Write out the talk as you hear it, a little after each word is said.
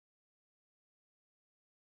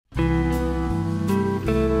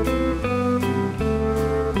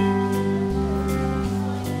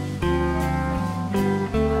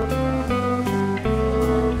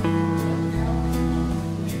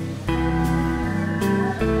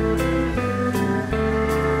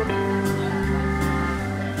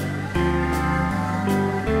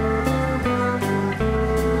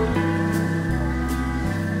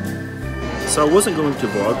So I wasn't going to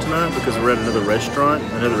vlog tonight because we're at another restaurant,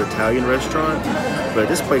 another Italian restaurant, but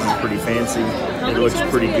this place is pretty fancy. It looks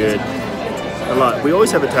pretty good. A lot. We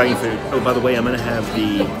always have Italian food. Oh, by the way, I'm going to have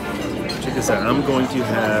the, check this out, I'm going to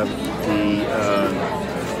have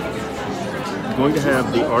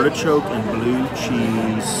the artichoke and blue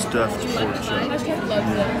cheese stuffed pork chop.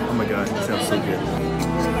 Yeah. Oh my god, it sounds so good.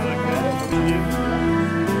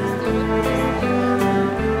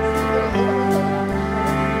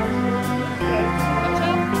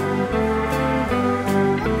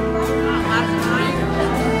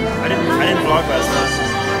 I didn't vlog last night.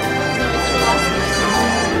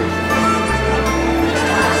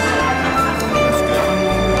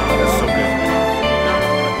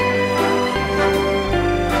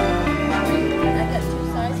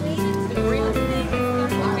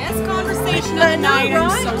 I'm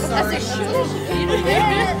so sorry.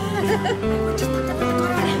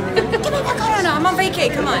 No, I'm on vacay.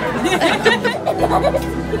 Come on.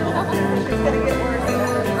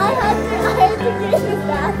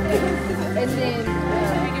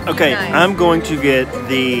 Okay, I'm going to get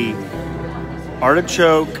the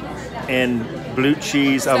artichoke and blue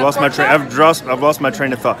cheese. I've lost my train. I've lost my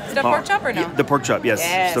train of thought. Is it a pork chop or no? The pork chop, yes.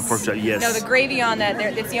 Yes. It's the pork chop, yes. No, the gravy on that.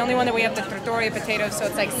 It's the only one that we have the trattoria potatoes, so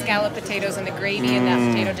it's like scallop potatoes, and the gravy in that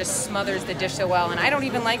potato just smothers the dish so well. And I don't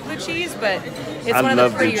even like blue cheese, but it's one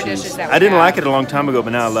of the prettier dishes that we I didn't have. like it a long time ago,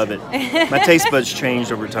 but now I love it. My taste buds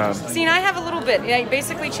changed over time. See, and I have a little bit. I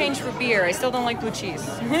basically changed for beer. I still don't like blue cheese,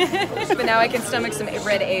 but now I can stomach some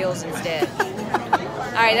red ales instead. All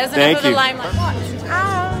right, that's enough of the limelight.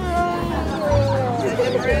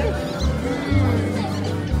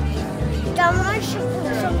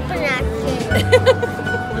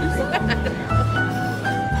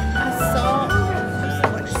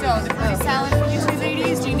 So, the fruit salad for you two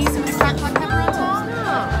ladies. Do you need some of the cracked black pepper on top?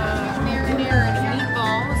 Marinara and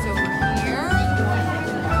meatballs over here.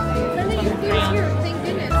 Thank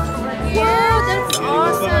goodness. Yeah, that's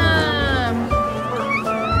awesome.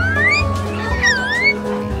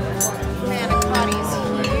 Manicotti's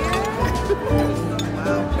here.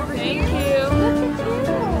 Thank you.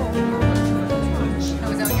 Oh,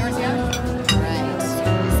 is that one yours yet? Right.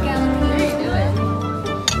 Scallop here. Do it.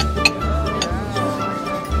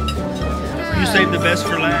 You saved the best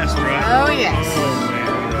for last, right? Oh, yes.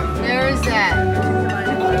 There's that.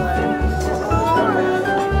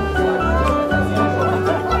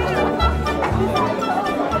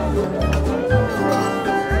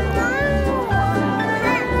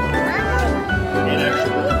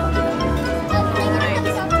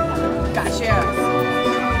 Gotcha.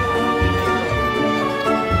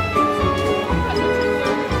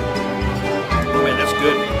 Oh man, that's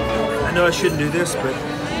good. I know I shouldn't do this, but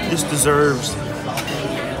this deserves.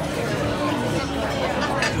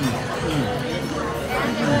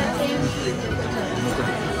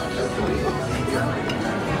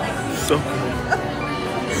 So good.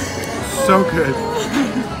 So good.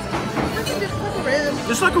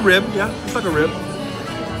 Just like a rib, yeah. Just like a rib.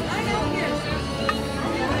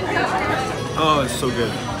 Oh, it's so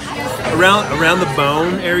good. Around the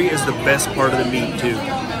bone area is the best part of the meat too.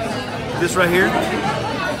 This right here,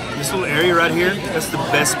 this little area right here, that's the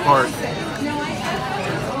best part.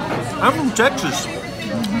 I'm from Texas.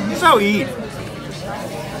 This is how we eat.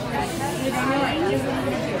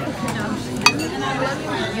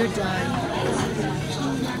 You're done.